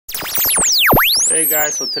Hey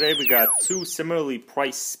guys, so today we got two similarly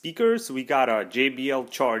priced speakers. We got a JBL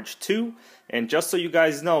Charge 2, and just so you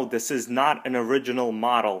guys know, this is not an original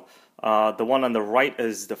model. The one on the right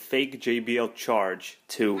is the fake JBL Charge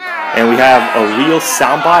 2, and we have a real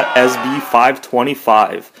Soundbot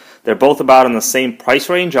SB525. They're both about in the same price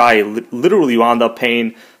range. I literally wound up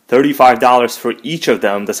paying $35 for each of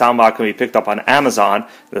them. The soundbot can be picked up on Amazon.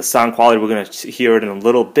 The sound quality, we're going to hear it in a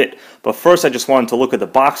little bit. But first, I just wanted to look at the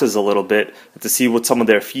boxes a little bit to see what some of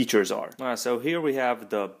their features are. Alright, so here we have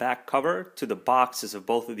the back cover to the boxes of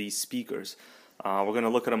both of these speakers. We're going to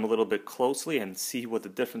look at them a little bit closely and see what the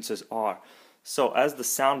differences are. So as the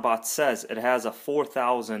soundbot says, it has a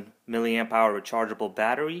 4,000 milliamp hour rechargeable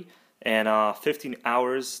battery and 15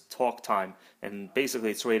 hours talk time. And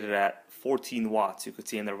basically it's rated at 14 watts. You could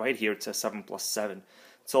see in the right here it says 7+7.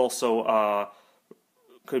 It's also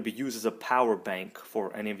could be used as a power bank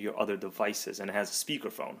for any of your other devices, and it has a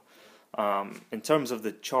speakerphone. In terms of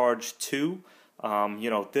the Charge 2,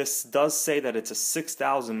 this does say that it's a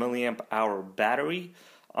 6,000 milliamp hour battery.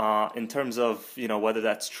 In terms of whether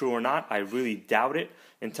that's true or not, I really doubt it.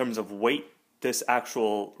 In terms of weight, this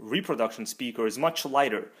actual reproduction speaker is much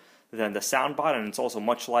lighter than the soundbot, and it's also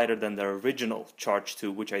much lighter than the original Charge 2,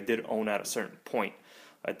 which I did own at a certain point.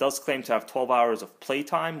 It does claim to have 12 hours of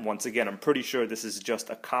playtime. Once again, I'm pretty sure this is just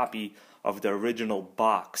a copy of the original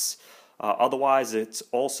box. Otherwise, it's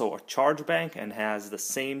also a charge bank and has the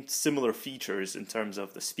same similar features in terms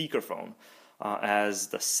of the speakerphone as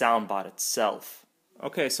the soundbot itself.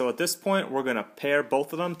 Okay, so at this point, we're going to pair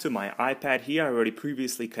both of them to my iPad here. I already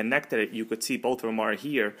previously connected it. You could see both of them are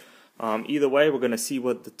here. Either way, we're going to see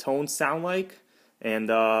what the tones sound like and,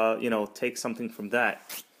 take something from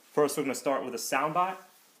that. First, we're going to start with a soundbot.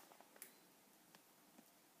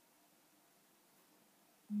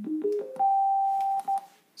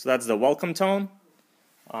 So that's the welcome tone.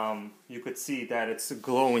 You could see that it's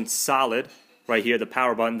glowing solid right here, the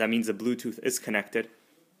power button. That means the Bluetooth is connected.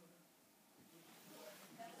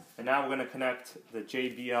 And now we're going to connect the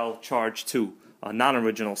JBL Charge 2, a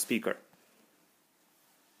non-original speaker.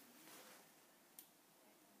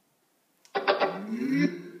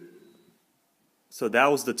 So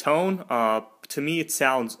that was the tone. To me, it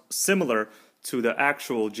sounds similar to the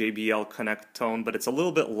actual JBL Connect tone, but it's a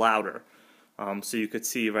little bit louder. So you could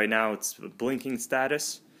see right now it's blinking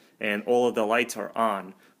status, and all of the lights are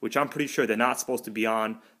on, which I'm pretty sure they're not supposed to be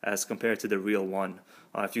on as compared to the real one.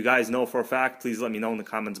 If you guys know for a fact, please let me know in the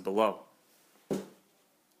comments below.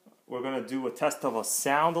 We're going to do a test of a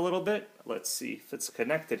sound a little bit. Let's see if it's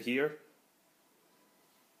connected here.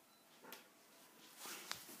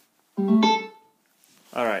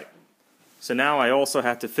 Alright, so now I also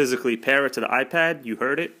have to physically pair it to the iPad. You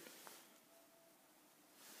heard it.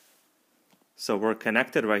 So we're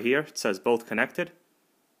connected right here. It says both connected.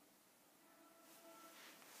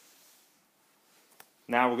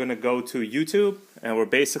 Now we're going to go to YouTube, and we're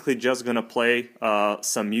basically just going to play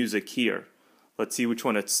some music here. Let's see which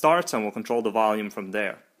one it starts, and we'll control the volume from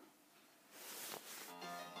there.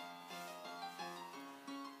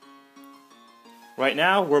 Right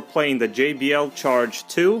now, we're playing the JBL Charge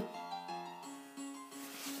 2.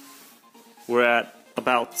 We're at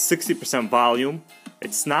about 60% volume.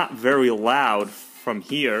 It's not very loud from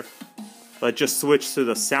here. Let's just switch to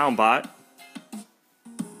the soundbot.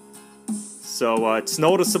 So it's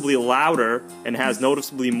noticeably louder and has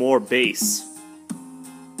noticeably more bass.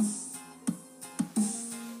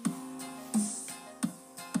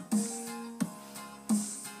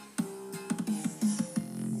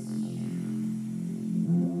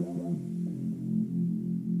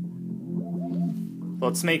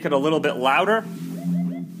 Let's make it a little bit louder.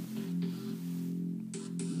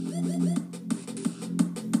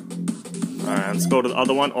 Alright, let's go to the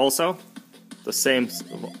other one also. The same.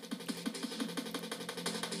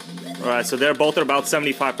 Alright, so they're both at about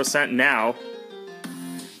 75% now.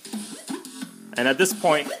 And at this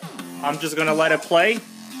point, I'm just going to let it play.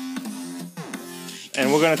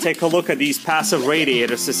 And we're going to take a look at these passive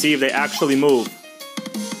radiators to see if they actually move.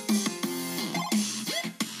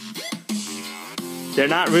 They're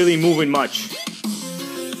not really moving much.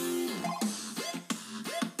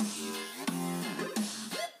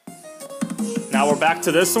 Now we're back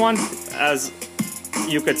to this one. As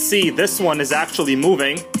you could see, this one is actually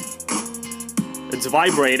moving. It's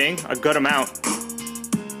vibrating a good amount.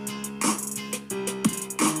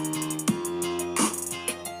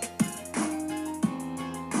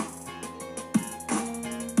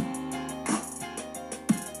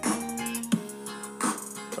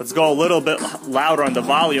 Let's go a little bit louder on the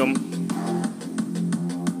volume.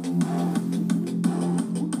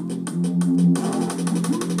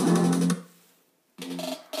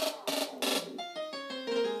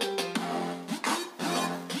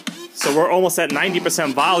 So we're almost at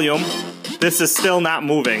 90% volume. This is still not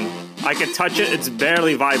moving. I can touch it, it's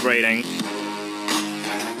barely vibrating.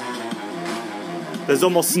 There's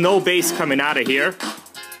almost no bass coming out of here.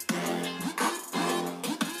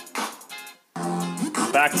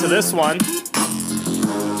 Back to this one.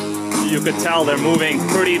 You could tell they're moving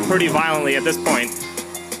pretty violently at this point.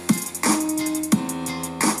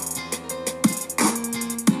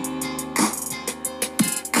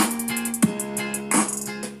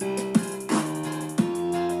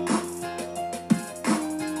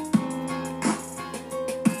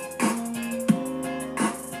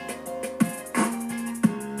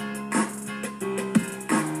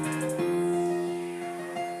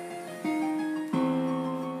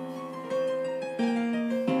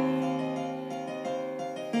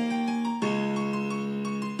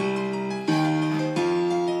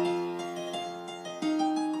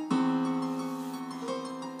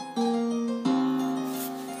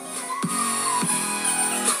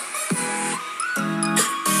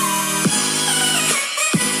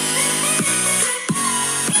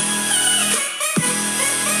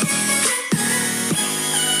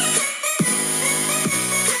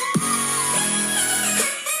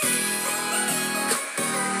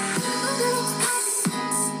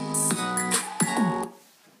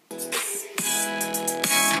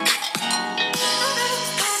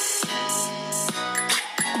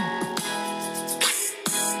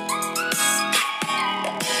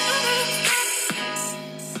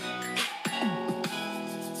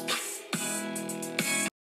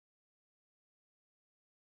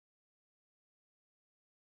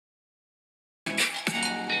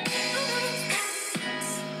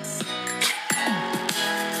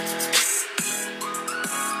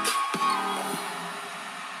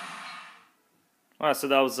 Alright, so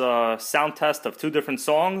that was a sound test of two different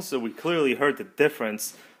songs. So we clearly heard the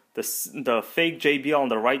difference. The fake JBL on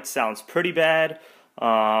the right sounds pretty bad.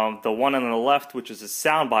 The one on the left, which is a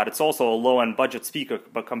Soundbot, it's also a low-end budget speaker,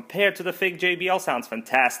 but compared to the fake JBL, sounds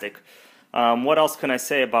fantastic. What else can I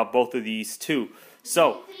say about both of these two?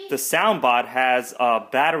 So the Soundbot has a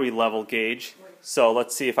battery level gauge. So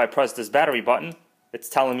let's see, if I press this battery button, it's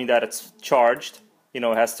telling me that it's charged. You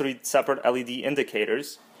know, it has 3 separate LED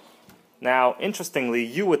indicators. Now, interestingly,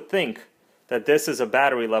 you would think that this is a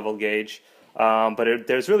battery level gauge, but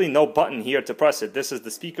there's really no button here to press it. This is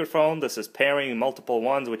the speakerphone, this is pairing multiple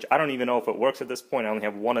ones, which I don't even know if it works at this point. I only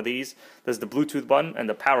have one of these. There's the Bluetooth button and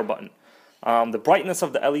the power button. The brightness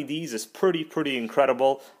of the LEDs is pretty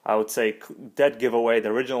incredible. I would say dead giveaway. The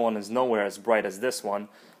original one is nowhere as bright as this one.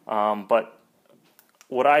 But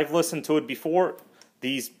what I've listened to it before,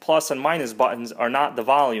 these plus and minus buttons are not the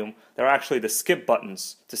volume. They're actually the skip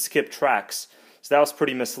buttons to skip tracks. So that was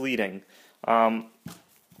pretty misleading. And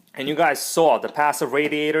you guys saw the passive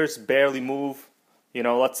radiators barely move. You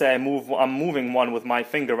know, let's say I'm moving one with my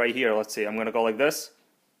finger right here. Let's see, I'm going to go like this.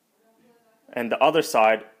 And the other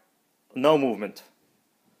side, no movement.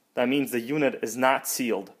 That means the unit is not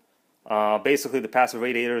sealed. Basically, the passive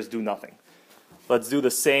radiators do nothing. Let's do the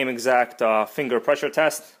same exact finger pressure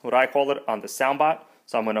test, what I call it, on the Soundbot.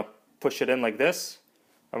 So I'm going to push it in like this,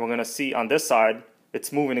 and we're going to see on this side,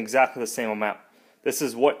 it's moving exactly the same amount. This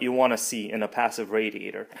is what you want to see in a passive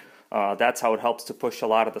radiator. That's how it helps to push a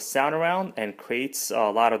lot of the sound around and creates a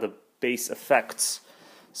lot of the bass effects.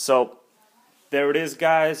 So there it is,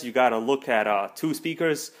 guys. You got to look at 2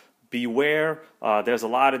 speakers. Beware, there's a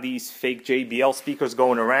lot of these fake JBL speakers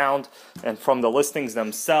going around, and from the listings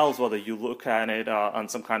themselves, whether you look at it on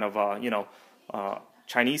some kind of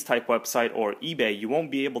Chinese type website or eBay, you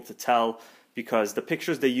won't be able to tell, because the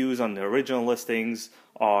pictures they use on the original listings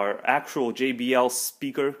are actual JBL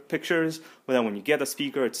speaker pictures, but then when you get the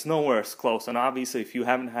speaker, it's nowhere as close. And obviously, if you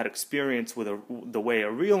haven't had experience with the way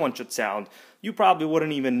a real one should sound, you probably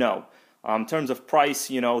wouldn't even know. In terms of price,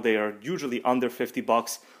 you know, they are usually under 50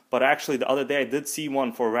 bucks. But actually, the other day I did see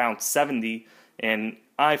one for around 70, and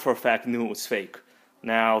I for a fact knew it was fake.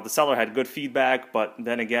 Now, the seller had good feedback, but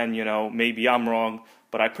then again, you know, maybe I'm wrong.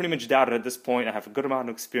 But I pretty much doubt it at this point. I have a good amount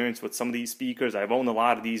of experience with some of these speakers. I've owned a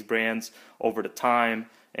lot of these brands over the time.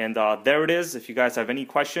 And there it is. If you guys have any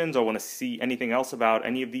questions or want to see anything else about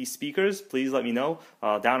any of these speakers, please let me know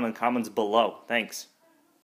down in the comments below. Thanks.